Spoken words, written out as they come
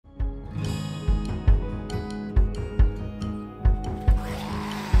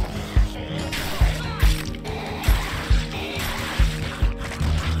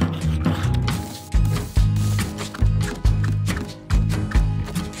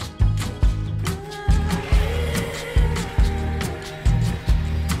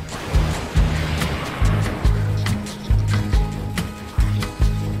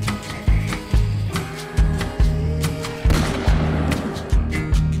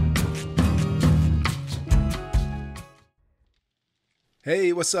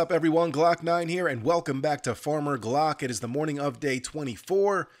Hey, what's up everyone? Glock9 here, and welcome back to FarmerGlock. It is the morning of day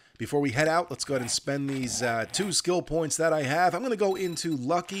 24. Before we head out, let's go ahead and spend these 2 skill points that I have. I'm going to go into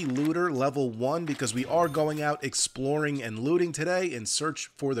Lucky Looter level 1 because we are going out exploring and looting today in search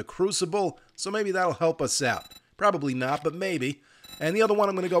for the Crucible, so maybe that'll help us out. Probably not, but maybe. And the other one,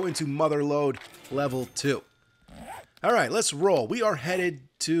 I'm going to go into Motherlode level 2. Alright, let's roll. We are headed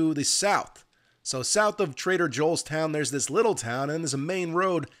to the south. So south of Trader Joel's town, there's this little town, and there's a main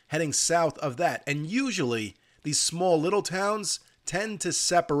road heading south of that. And usually, these small little towns tend to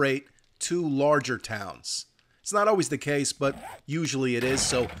separate 2 larger towns. It's not always the case, but usually it is.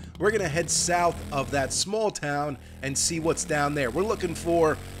 So we're going to head south of that small town and see what's down there. We're looking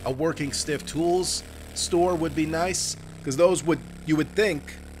for a working stiff tools store would be nice, because those would, you would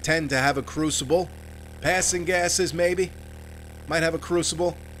think, tend to have a crucible. Passing gases, maybe, might have a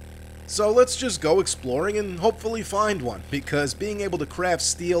crucible. So let's just go exploring and hopefully find one, because being able to craft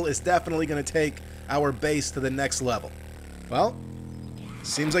steel is definitely going to take our base to the next level. Well,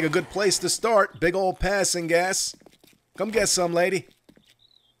 seems like a good place to start. Big old passing gas. Come get some, lady.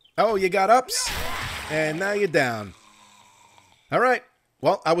 Oh, you got ups? And now you're down. Alright,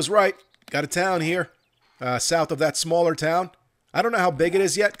 well, I was right. Got a town here, south of that smaller town. I don't know how big it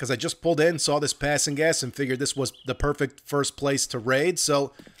is yet, because I just pulled in, saw this passing gas, and figured this was the perfect first place to raid,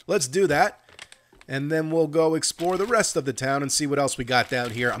 so let's do that. And then we'll go explore the rest of the town and see what else we got down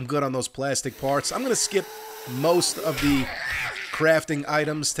here. I'm good on those plastic parts. I'm going to skip most of the crafting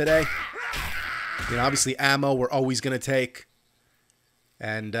items today. You know, obviously ammo we're always going to take.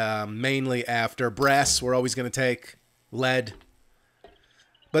 And mainly after brass we're always going to take. Lead.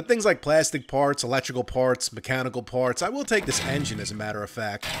 But things like plastic parts, electrical parts, mechanical parts, I will take this engine as a matter of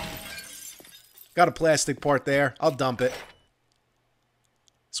fact. Got a plastic part there. I'll dump it.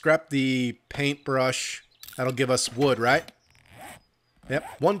 Scrap the paintbrush. That'll give us wood, right? Yep,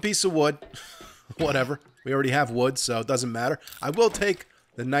 1 piece of wood. Whatever. We already have wood, so it doesn't matter. I will take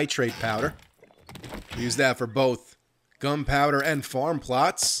the nitrate powder. Use that for both gunpowder and farm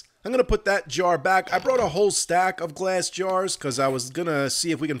plots. I'm going to put that jar back. I brought a whole stack of glass jars because I was going to see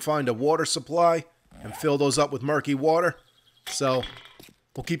if we can find a water supply and fill those up with murky water. So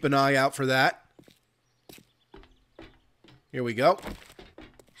we'll keep an eye out for that. Here we go.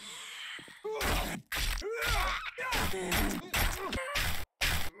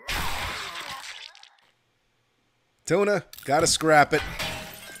 Tuna, gotta scrap it.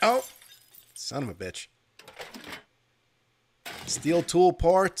 Oh, son of a bitch. Steel tool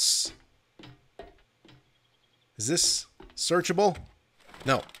parts. Is this searchable?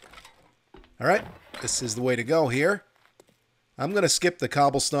 No. Alright, this is the way to go here. I'm gonna skip the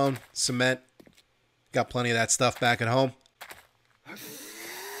cobblestone, cement. Got plenty of that stuff back at home.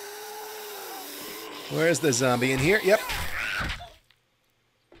 Where's the zombie? In here? Yep.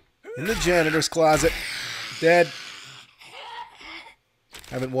 In the janitor's closet. Dead.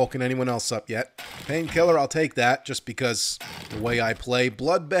 Haven't woken anyone else up yet. Painkiller, I'll take that, just because the way I play.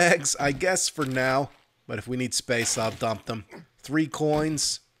 Blood bags, I guess for now. But if we need space, I'll dump them. 3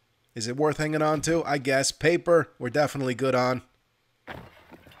 coins. Is it worth hanging on to? I guess. Paper, we're definitely good on.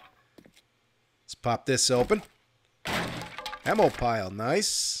 Let's pop this open. Ammo pile,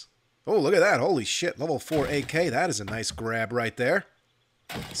 nice. Oh, look at that. Holy shit. Level 4 AK. That is a nice grab right there.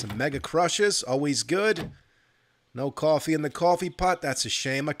 Some mega crushes. Always good. No coffee in the coffee pot. That's a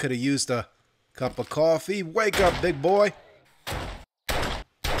shame. I could have used a cup of coffee. Wake up, big boy.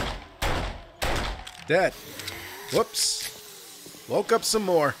 Dead. Whoops. Woke up some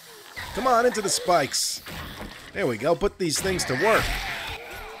more. Come on, into the spikes. There we go. Put these things to work.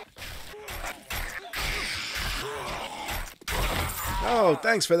 Oh,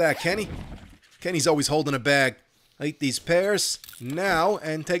 thanks for that, Kenny. Kenny's always holding a bag. I'll eat these pears now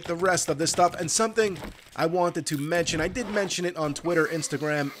and take the rest of this stuff. And something I wanted to mention, I did mention it on Twitter,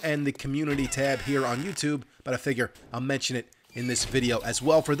 Instagram, and the community tab here on YouTube, but I figure I'll mention it in this video as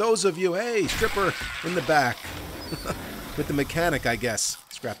well. For those of you, hey, stripper in the back. With the mechanic, I guess.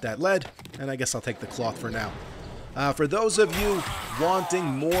 Scrap that lead, and I guess I'll take the cloth for now. For those of you wanting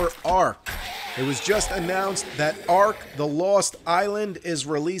more Ark, it was just announced that Ark, The Lost Island, is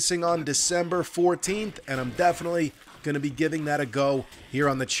releasing on December 14th, and I'm definitely going to be giving that a go here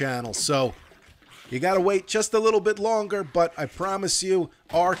on the channel. So, you got to wait just a little bit longer, but I promise you,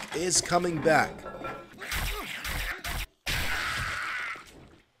 Ark is coming back.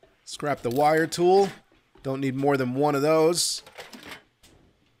 Scrap the wire tool. Don't need more than 1 of those.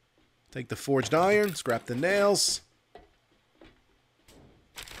 Take the forged iron, scrap the nails.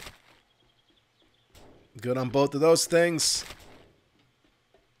 Good on both of those things.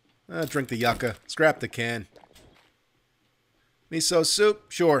 Drink the yucca. Scrap the can. Miso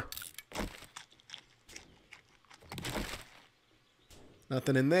soup? Sure.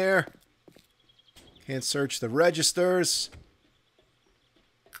 Nothing in there. Can't search the registers.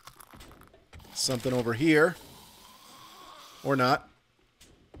 Something over here. Or not.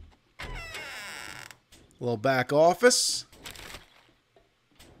 A little back office.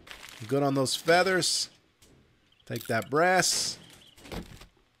 Good on those feathers. Take that brass.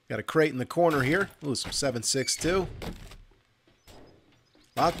 Got a crate in the corner here. Ooh, some 7.62.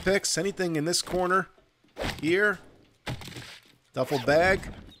 Lockpicks. Anything in this corner? Here. Duffel bag.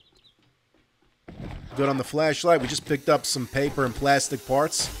 Good on the flashlight. We just picked up some paper and plastic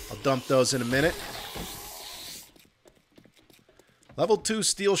parts. I'll dump those in a minute. Level 2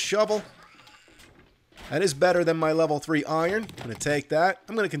 steel shovel. That is better than my level 3 iron. I'm going to take that.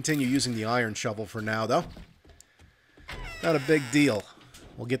 I'm going to continue using the iron shovel for now, though. Not a big deal.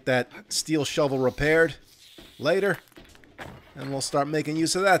 We'll get that steel shovel repaired later, and we'll start making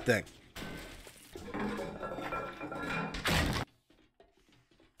use of that thing.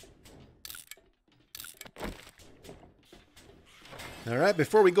 Alright,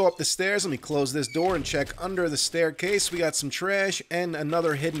 before we go up the stairs, let me close this door and check under the staircase. We got some trash and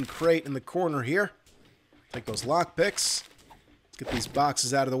another hidden crate in the corner here. Take those lockpicks. Let's get these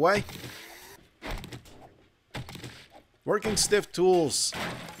boxes out of the way. Working stiff tools.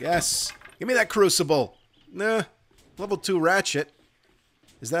 Yes. Give me that crucible. Nah. Level 2 ratchet.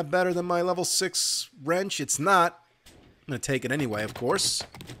 Is that better than my level 6 wrench? It's not. I'm going to take it anyway, of course.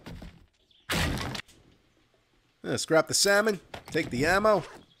 Scrap the salmon. Take the ammo.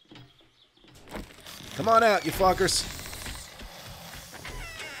 Come on out, you fuckers.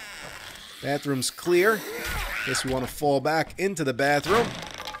 Bathroom's clear. Guess we want to fall back into the bathroom.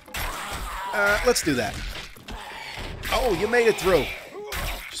 Let's do that. Oh, you made it through.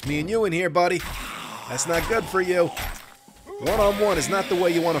 Just me and you in here, buddy. That's not good for you. One-on-one is not the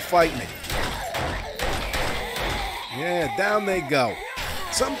way you want to fight me. Yeah, down they go.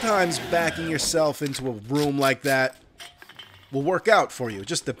 Sometimes backing yourself into a room like that will work out for you. It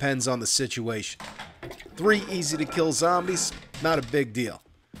just depends on the situation. 3 easy-to-kill zombies, not a big deal.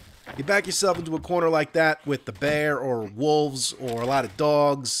 You back yourself into a corner like that with the bear or wolves or a lot of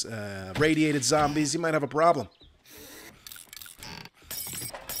dogs, radiated zombies, you might have a problem.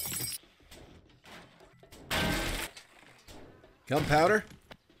 Gunpowder.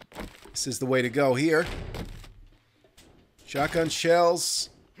 This is the way to go here. Shotgun shells.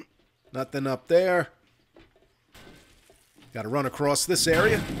 Nothing up there. Got to run across this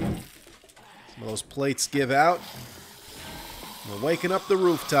area. Some of those plates give out. We're waking up the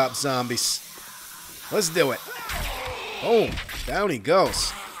rooftop zombies. Let's do it. Boom. Down he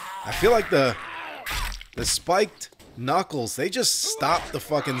goes. I feel like the spiked knuckles, they just stop the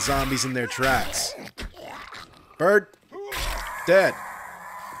fucking zombies in their tracks. Bird. Dead.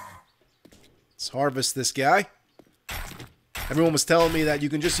 Let's harvest this guy. Everyone was telling me that you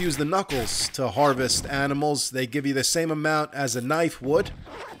can just use the knuckles to harvest animals. They give you the same amount as a knife would.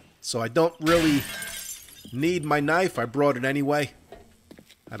 So I don't really need my knife. I brought it anyway.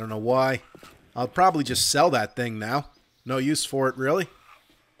 I don't know why. I'll probably just sell that thing now. No use for it, really.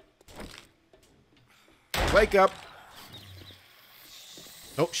 Wake up.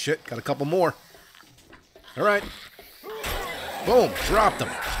 Oh, shit. Got a couple more. All right. Boom. Dropped him.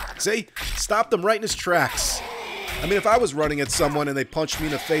 See? Stopped him right in his tracks. I mean, if I was running at someone and they punched me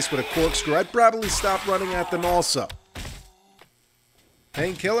in the face with a corkscrew, I'd probably stop running at them also.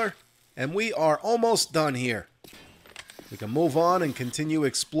 Painkiller. And we are almost done here. We can move on and continue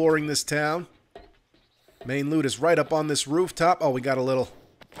exploring this town. Main loot is right up on this rooftop. Oh, we got a little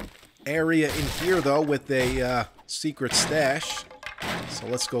area in here, though, with a secret stash. So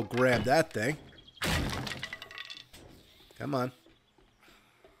let's go grab that thing. Come on.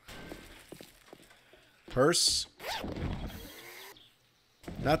 Purse.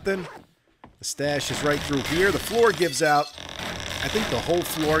 Nothing. The stash is right through here. The floor gives out. I think the whole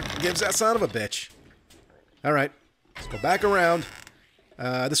floor gives out. Son of a bitch. Alright. Let's go back around.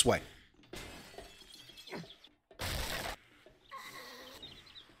 This way.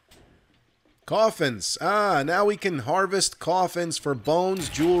 Coffins. Ah, now we can harvest coffins for bones,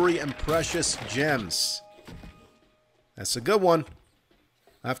 jewelry, and precious gems. That's a good one.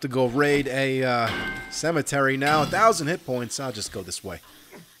 I have to go raid a cemetery now. 1,000 hit points. I'll just go this way.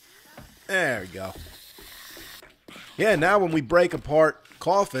 There we go. Yeah, now when we break apart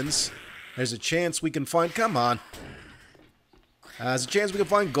coffins, there's a chance we can find... Come on. There's a chance we can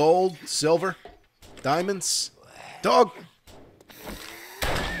find gold, silver, diamonds. Dog!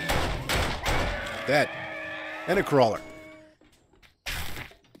 Dead. And a crawler.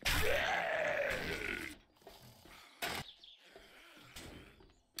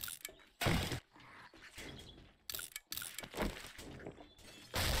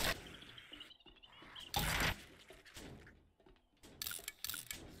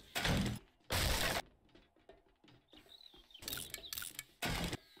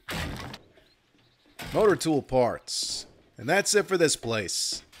 Motor tool parts. And that's it for this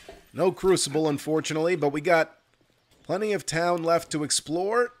place. No crucible, unfortunately, but we got plenty of town left to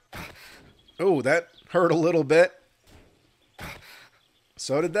explore. Oh, that hurt a little bit.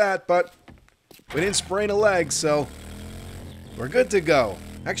 So did that, but we didn't sprain a leg, so we're good to go.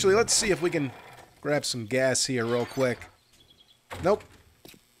 Actually, let's see if we can grab some gas here real quick. Nope.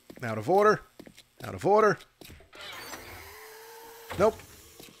 Out of order. Out of order. Nope.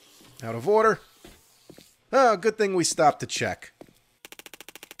 Out of order. Oh, good thing we stopped to check.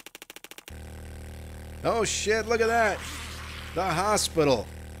 Oh shit, look at that. The hospital.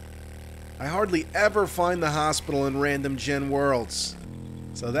 I hardly ever find the hospital in random gen worlds.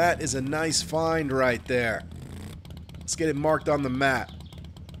 So that is a nice find right there. Let's get it marked on the map.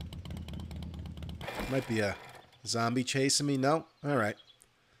 Might be a zombie chasing me. No? Alright.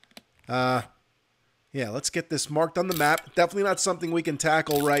 Yeah, let's get this marked on the map. Definitely not something we can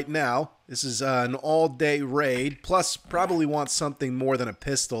tackle right now. This is an all-day raid. Plus, probably want something more than a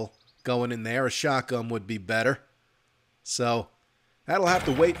pistol going in there. A shotgun would be better. So, that'll have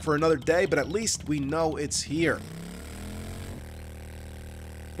to wait for another day, but at least we know it's here.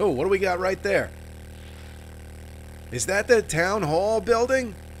 Oh, what do we got right there? Is that the town hall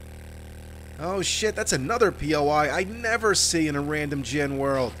building? Oh shit, that's another POI I never see in a random gen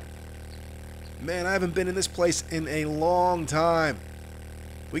world. Man, I haven't been in this place in a long time.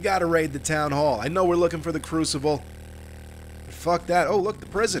 We gotta raid the town hall. I know we're looking for the crucible. But fuck that. Oh, look, the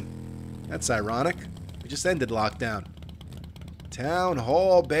prison. That's ironic. We just ended lockdown. Town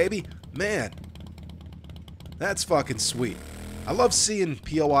hall, baby. Man, that's fucking sweet. I love seeing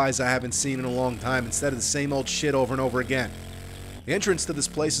POIs I haven't seen in a long time instead of the same old shit over and over again. The entrance to this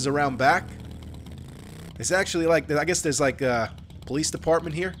place is around back. It's actually like, I guess there's like a police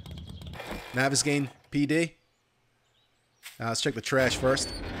department here. Navisgane PD. Let's check the trash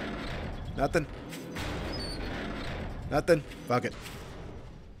first. Nothing. Nothing. Fuck it.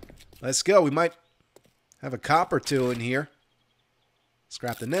 Let's go. We might have a cop or two in here.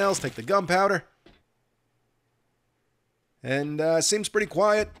 Scrap the nails, take the gunpowder. And seems pretty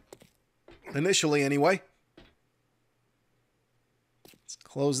quiet. Initially, anyway. Let's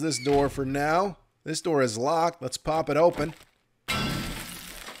close this door for now. This door is locked. Let's pop it open.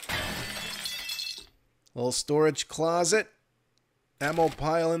 Little storage closet. Ammo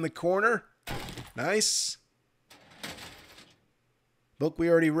pile in the corner. Nice. Book we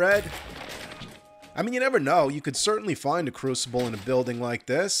already read. I mean, you never know. You could certainly find a crucible in a building like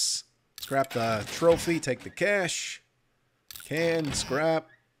this. Scrap the trophy, take the cash. Can, scrap.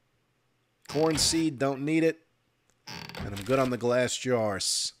 Corn seed, don't need it. And I'm good on the glass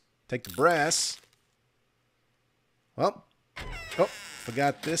jars. Take the brass. Well, oh,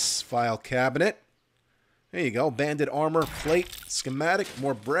 forgot this file cabinet. There you go. Bandit armor, plate, schematic,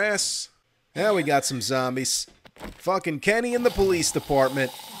 more brass. Now we got some zombies. Fucking Kenny in the police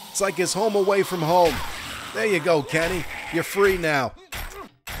department. It's like his home away from home. There you go, Kenny. You're free now.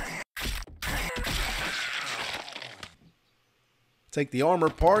 Take the armor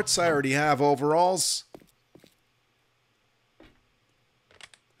parts. I already have overalls.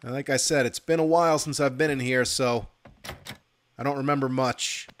 And like I said, it's been a while since I've been in here, so I don't remember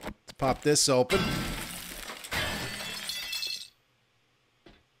much. Let's pop this open.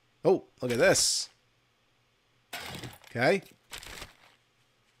 Oh, look at this. Okay.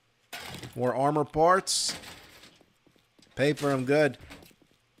 More armor parts. Paper, I'm good.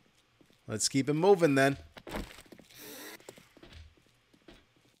 Let's keep it moving then.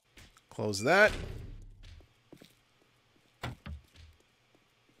 Close that.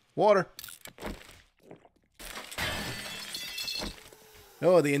 Water.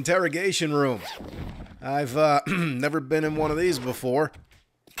 Oh, the interrogation room. I've never been in one of these before.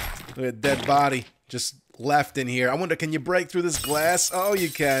 Look at a dead body just left in here. I wonder, can you break through this glass? Oh, you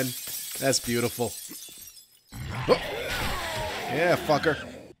can. That's beautiful. Oh. Yeah, fucker.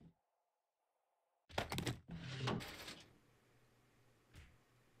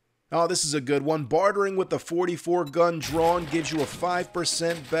 Oh, this is a good one. Bartering with the 44 gun drawn gives you a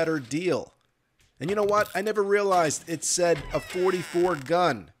 5% better deal. And you know what? I never realized it said a 44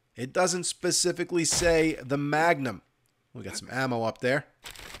 gun. It doesn't specifically say the Magnum. We got some ammo up there.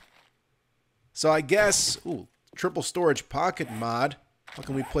 So I guess, ooh, triple storage pocket mod. How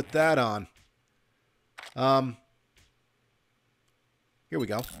can we put that on? Here we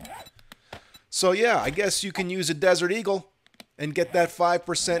go. So yeah, I guess you can use a Desert Eagle and get that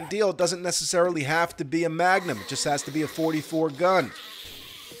 5% deal. It doesn't necessarily have to be a Magnum. It just has to be a 44 gun.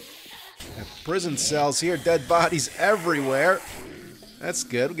 Got prison cells here. Dead bodies everywhere. That's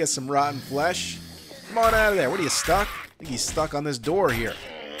good. We get some rotten flesh. Come on out of there. What are you stuck? I think he's stuck on this door here.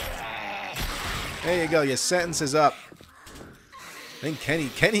 There you go. Your sentence is up. I think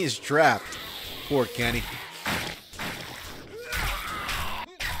Kenny is trapped. Poor Kenny.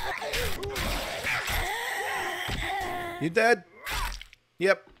 You dead?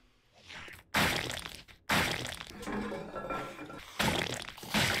 Yep.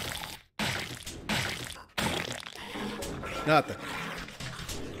 Nothing.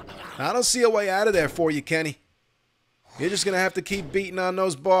 I don't see a way out of there for you, Kenny. You're just gonna have to keep beating on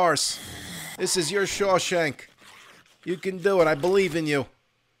those bars. This is your Shawshank. You can do it. I believe in you.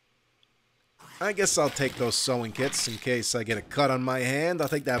 I guess I'll take those sewing kits in case I get a cut on my hand. I'll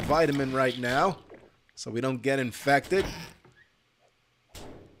take that vitamin right now so we don't get infected.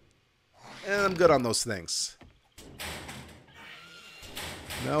 And I'm good on those things.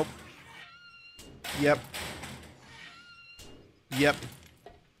 Nope. Yep. Yep.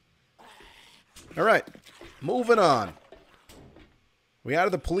 Alright. Moving on. We out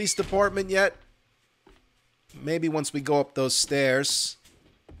of the police department yet? Maybe once we go up those stairs.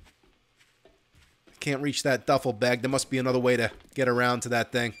 Can't reach that duffel bag. There must be another way to get around to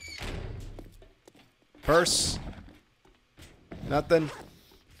that thing. Purse. Nothing.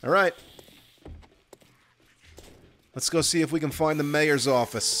 Alright. Let's go see if we can find the mayor's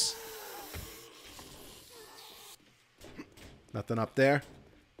office. Nothing up there.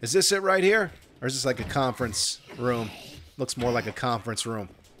 Is this it right here? Or is this like a conference room? Looks more like a conference room.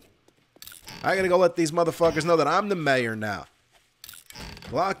 I gotta go let these motherfuckers know that I'm the mayor now.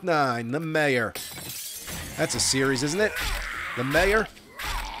 Glock 9, the mayor. That's a series, isn't it? The mayor.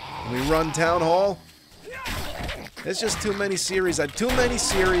 And we run town hall. There's just too many series. Too many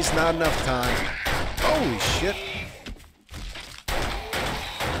series, not enough time. Holy shit.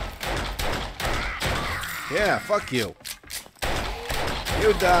 Yeah, fuck you.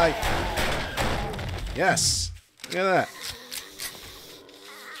 You die. Yes. Look at that.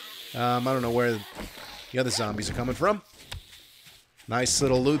 I don't know where the other zombies are coming from. Nice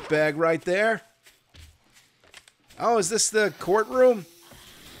little loot bag right there. Oh, is this the courtroom?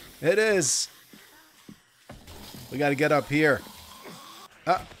 It is. We gotta get up here.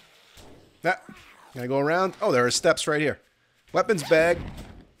 Gotta go around. Oh, there are steps right here. Weapons bag.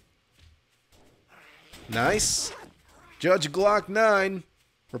 Nice. Judge Glock 9.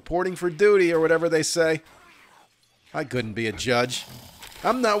 Reporting for duty, or whatever they say. I couldn't be a judge.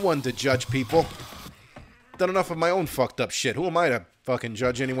 I'm not one to judge people. Done enough of my own fucked up shit. Who am I to fucking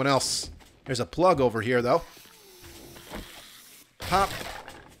judge anyone else? There's a plug over here, though. Pop.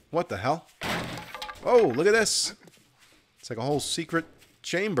 What the hell? Oh, look at this. It's like a whole secret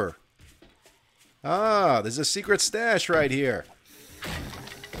chamber. Ah, there's a secret stash right here.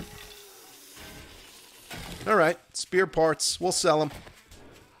 Alright, spear parts. We'll sell them.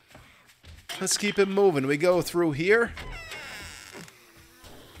 Let's keep it moving. We go through here.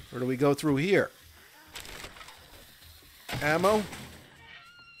 Or do we go through here? Ammo.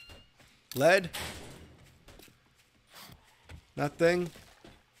 Lead. Nothing.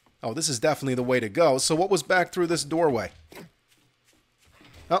 Oh, this is definitely the way to go. So what was back through this doorway?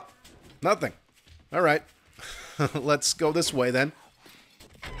 Oh, nothing. Alright. Let's go this way then.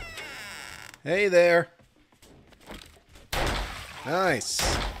 Hey there.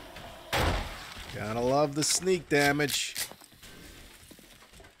 Nice. Gotta love the sneak damage.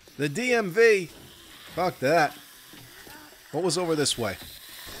 The DMV. Fuck that. What was over this way?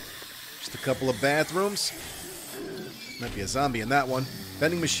 Just a couple of bathrooms. Might be a zombie in that one.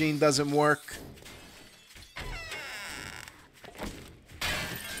 Vending machine doesn't work.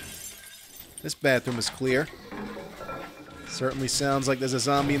 This bathroom is clear. Certainly sounds like there's a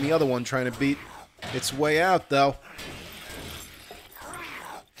zombie in the other one trying to beat its way out, though.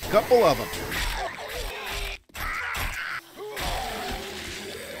 Couple of them.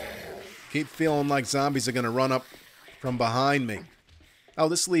 Keep feeling like zombies are going to run up from behind me. Oh,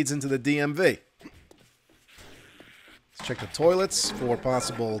 this leads into the DMV. Let's check the toilets for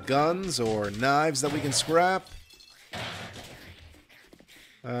possible guns or knives that we can scrap.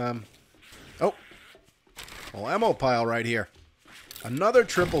 Oh. Well, ammo pile right here. Another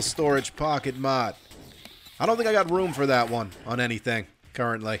triple storage pocket mod. I don't think I got room for that one on anything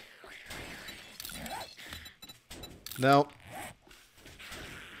currently. No.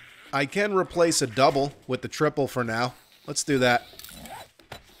 I can replace a double with the triple for now. Let's do that.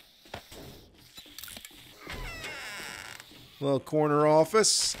 Little corner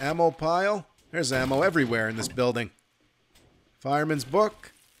office. Ammo pile. There's ammo everywhere in this building. Fireman's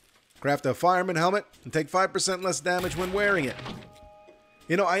book. Craft a fireman helmet and take 5% less damage when wearing it.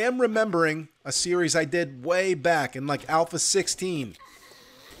 You know, I am remembering a series I did way back in like Alpha 16.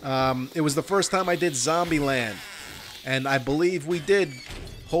 It was the first time I did Zombieland. And I believe we did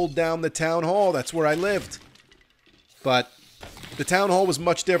hold down the town hall. That's where I lived. But the town hall was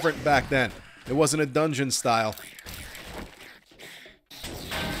much different back then. It wasn't a dungeon style.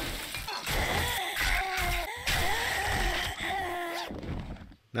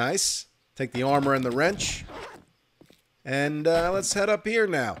 Nice. Take the armor and the wrench. And let's head up here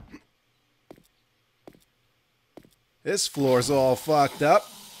now. This floor's all fucked up.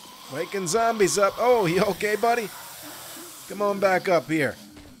 Waking zombies up. Oh, you okay, buddy? Come on back up here.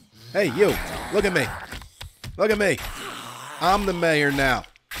 Hey, you. Look at me. Look at me. I'm the mayor now.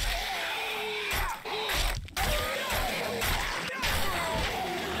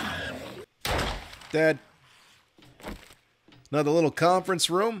 Dead. Another little conference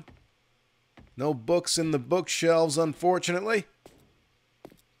room. No books in the bookshelves, unfortunately.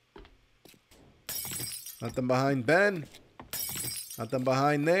 Nothing behind Ben. Nothing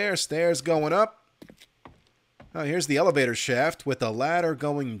behind there. Stairs going up. Oh, here's the elevator shaft with a ladder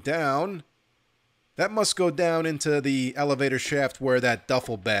going down. That must go down into the elevator shaft where that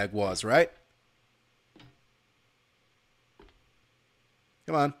duffel bag was, right?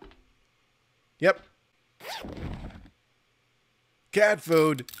 Come on. Yep. Cat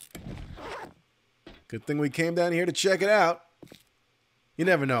food. Good thing we came down here to check it out. You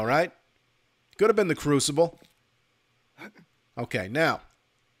never know, right? Could have been the Crucible. Okay, now.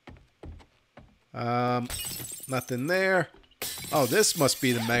 Nothing there. Oh, this must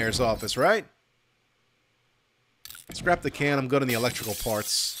be the mayor's office, right? Scrap the can. I'm good on the electrical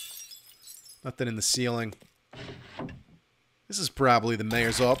parts. Nothing in the ceiling. This is probably the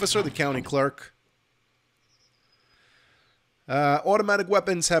mayor's office or the county clerk. Automatic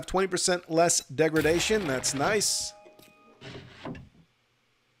weapons have 20% less degradation. That's nice.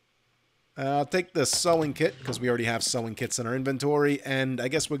 I'll take the sewing kit, because we already have sewing kits in our inventory, and I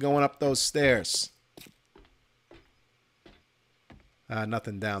guess we're going up those stairs.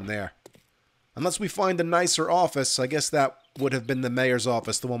 Nothing down there. Unless we find a nicer office, I guess that would have been the mayor's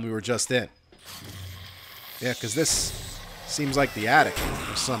office, the one we were just in. Yeah, because this seems like the attic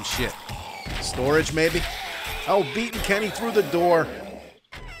or some shit. Storage, maybe? Oh, beating Kenny through the door.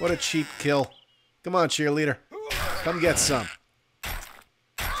 What a cheap kill. Come on, cheerleader. Come get some.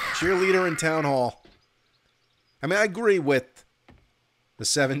 Cheerleader in town hall. I mean, I agree with the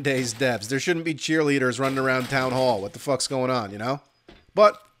 7 Days devs. There shouldn't be cheerleaders running around town hall. What the fuck's going on, you know?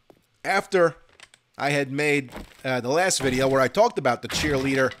 But after I had made the last video where I talked about the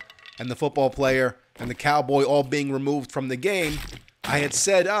cheerleader and the football player and the cowboy all being removed from the game, I had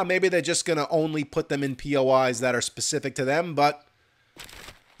said, maybe they're just going to only put them in POIs that are specific to them, but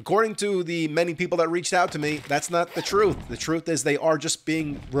according to the many people that reached out to me, that's not the truth. The truth is they are just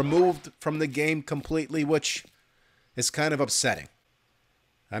being removed from the game completely, which is kind of upsetting.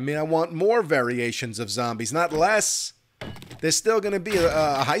 I mean, I want more variations of zombies, not less. There's still going to be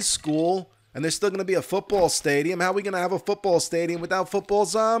a high school, and there's still going to be a football stadium. How are we going to have a football stadium without football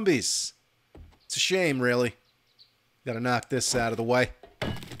zombies? It's a shame, really. Got to knock this out of the way.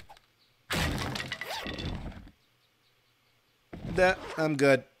 That, I'm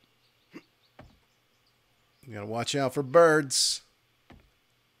good. You gotta watch out for birds.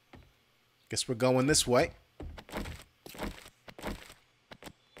 Guess we're going this way.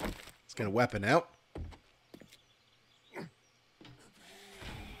 Let's get a weapon out.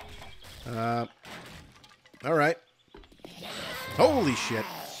 Alright. Holy shit.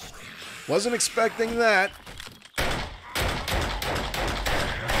 Wasn't expecting that.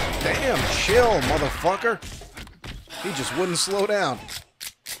 Damn, chill, motherfucker. He just wouldn't slow down.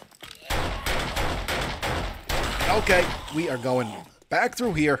 Okay, we are going back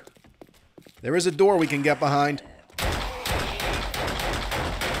through here. There is a door we can get behind.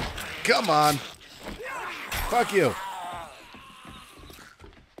 Come on. Fuck you.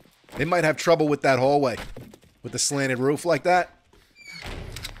 They might have trouble with that hallway. With the slanted roof like that.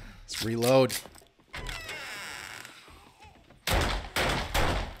 Let's reload.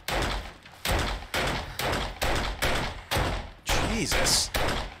 Jesus.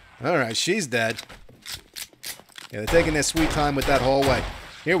 Alright, she's dead. Yeah, they're taking their sweet time with that hallway.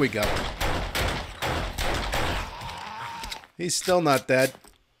 Here we go. He's still not dead.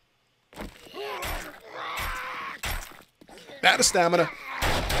 Out of stamina.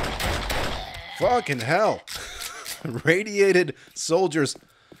 Fucking hell. Radiated soldiers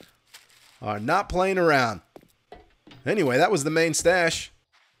are not playing around. Anyway, that was the main stash.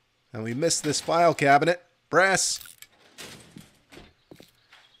 And we missed this file cabinet. Brass.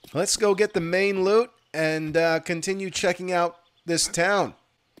 Let's go get the main loot and continue checking out this town.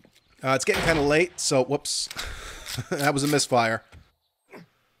 It's getting kind of late, so whoops. That was a misfire.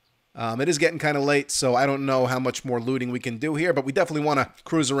 It is getting kind of late, so I don't know how much more looting we can do here, but we definitely want to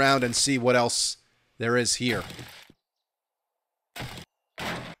cruise around and see what else there is here.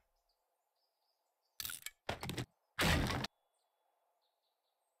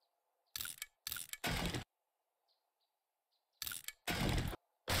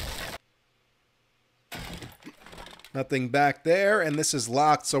 Nothing back there, and this is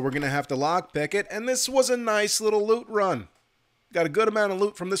locked, so we're going to have to lockpick it. And this was a nice little loot run. Got a good amount of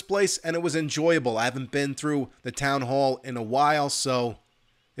loot from this place, and it was enjoyable. I haven't been through the town hall in a while, so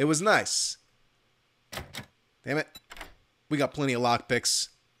it was nice. Damn it. We got plenty of lockpicks.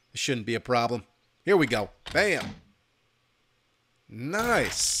 It shouldn't be a problem. Here we go. Bam.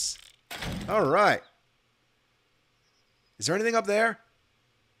 Nice. All right. Is there anything up there?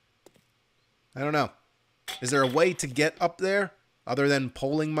 I don't know. Is there a way to get up there other than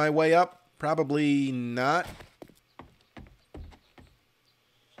poling my way up? Probably not.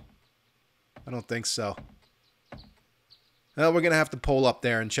 I don't think so. Well, we're going to have to pole up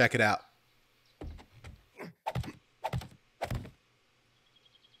there and check it out.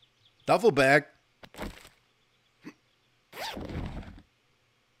 Duffel bag.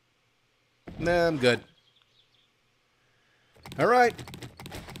 Nah, I'm good. All right.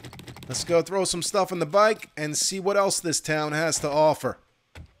 Let's go throw some stuff on the bike and see what else this town has to offer.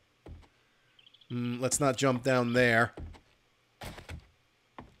 Let's not jump down there.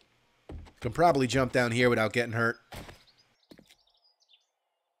 Can probably jump down here without getting hurt.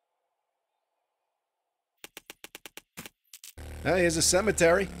 Here's a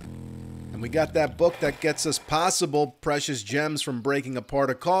cemetery. And we got that book that gets us possible precious gems from breaking apart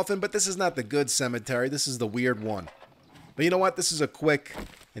a coffin, but this is not the good cemetery. This is the weird one. But you know what? This is a quick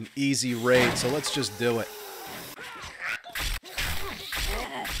and easy raid, so let's just do it.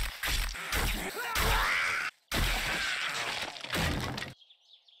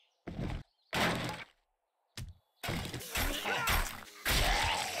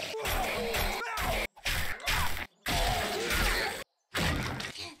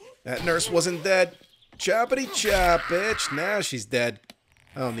 That nurse wasn't dead. Choppity chop, bitch. Now she's dead.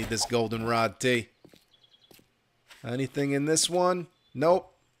 I don't need this goldenrod tea. Anything in this one? Nope.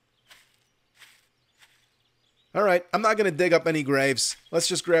 Alright, I'm not going to dig up any graves. Let's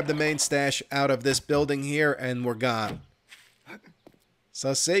just grab the main stash out of this building here, and we're gone.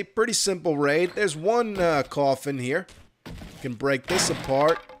 So, say, pretty simple raid. There's one coffin here. You can break this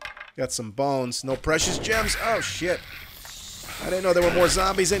apart. Got some bones. No precious gems. Oh, shit. I didn't know there were more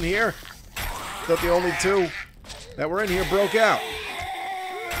zombies in here. Thought the only two that were in here broke out.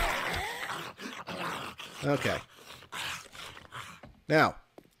 Okay. Now,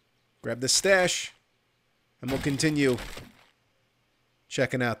 grab the stash, and we'll continue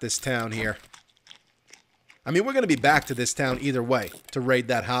checking out this town here. I mean, we're going to be back to this town either way to raid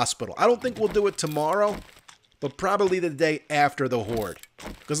that hospital. I don't think we'll do it tomorrow, but probably the day after the horde.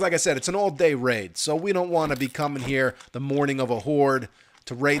 Because like I said, it's an all-day raid, so we don't want to be coming here the morning of a horde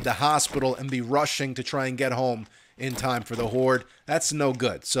to raid the hospital and be rushing to try and get home in time for the horde. That's no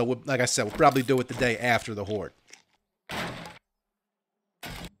good. So, like I said, we'll probably do it the day after the horde.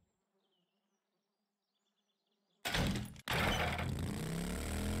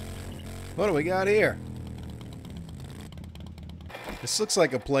 What do we got here? This looks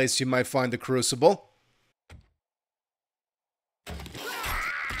like a place you might find a crucible.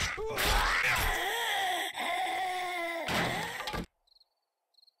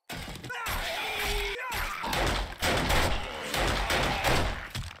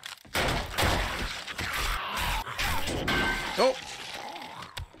 Oh!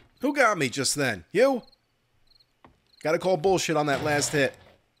 Who got me just then? You? Gotta call bullshit on that last hit.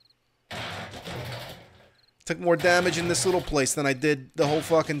 Took more damage in this little place than I did the whole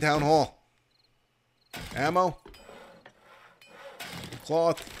fucking town hall. Ammo.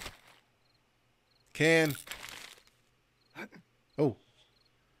 Cloth. Can. Oh.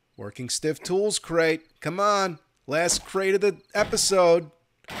 Working stiff tools crate. Come on. Last crate of the episode.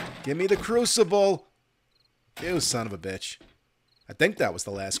 Give me the crucible. You son of a bitch. I think that was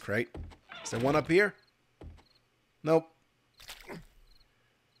the last crate. Is there one up here? Nope.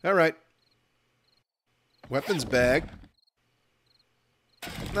 Alright. Weapons bag.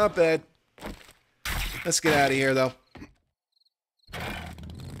 Not bad. Let's get out of here, though.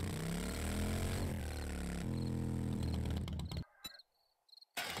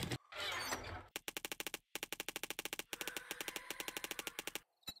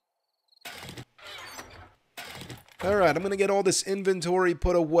 Alright, I'm going to get all this inventory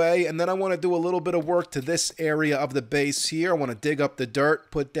put away, and then I want to do a little bit of work to this area of the base here. I want to dig up the dirt,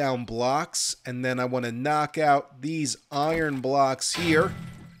 put down blocks, and then I want to knock out these iron blocks here.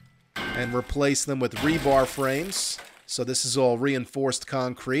 and replace them with rebar frames. So this is all reinforced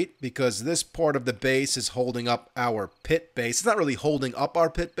concrete because this part of the base is holding up our pit base. It's not really holding up our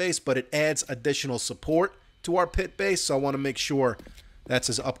pit base, but it adds additional support to our pit base. So I want to make sure that's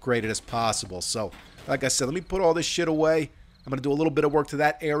as upgraded as possible. So like I said, let me put all this shit away. I'm going to do a little bit of work to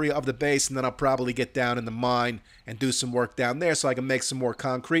that area of the base, and then I'll probably get down in the mine and do some work down there so I can make some more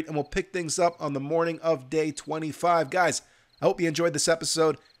concrete, and we'll pick things up on the morning of day 25. Guys, I hope you enjoyed this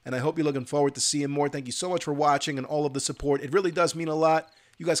episode, and I hope you're looking forward to seeing more. Thank you so much for watching and all of the support. It really does mean a lot.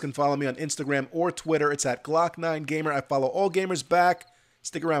 You guys can follow me on Instagram or Twitter. It's at Glock9Gamer. I follow all gamers back.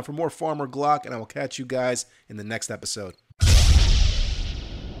 Stick around for more FarmerGlock, and I will catch you guys in the next episode.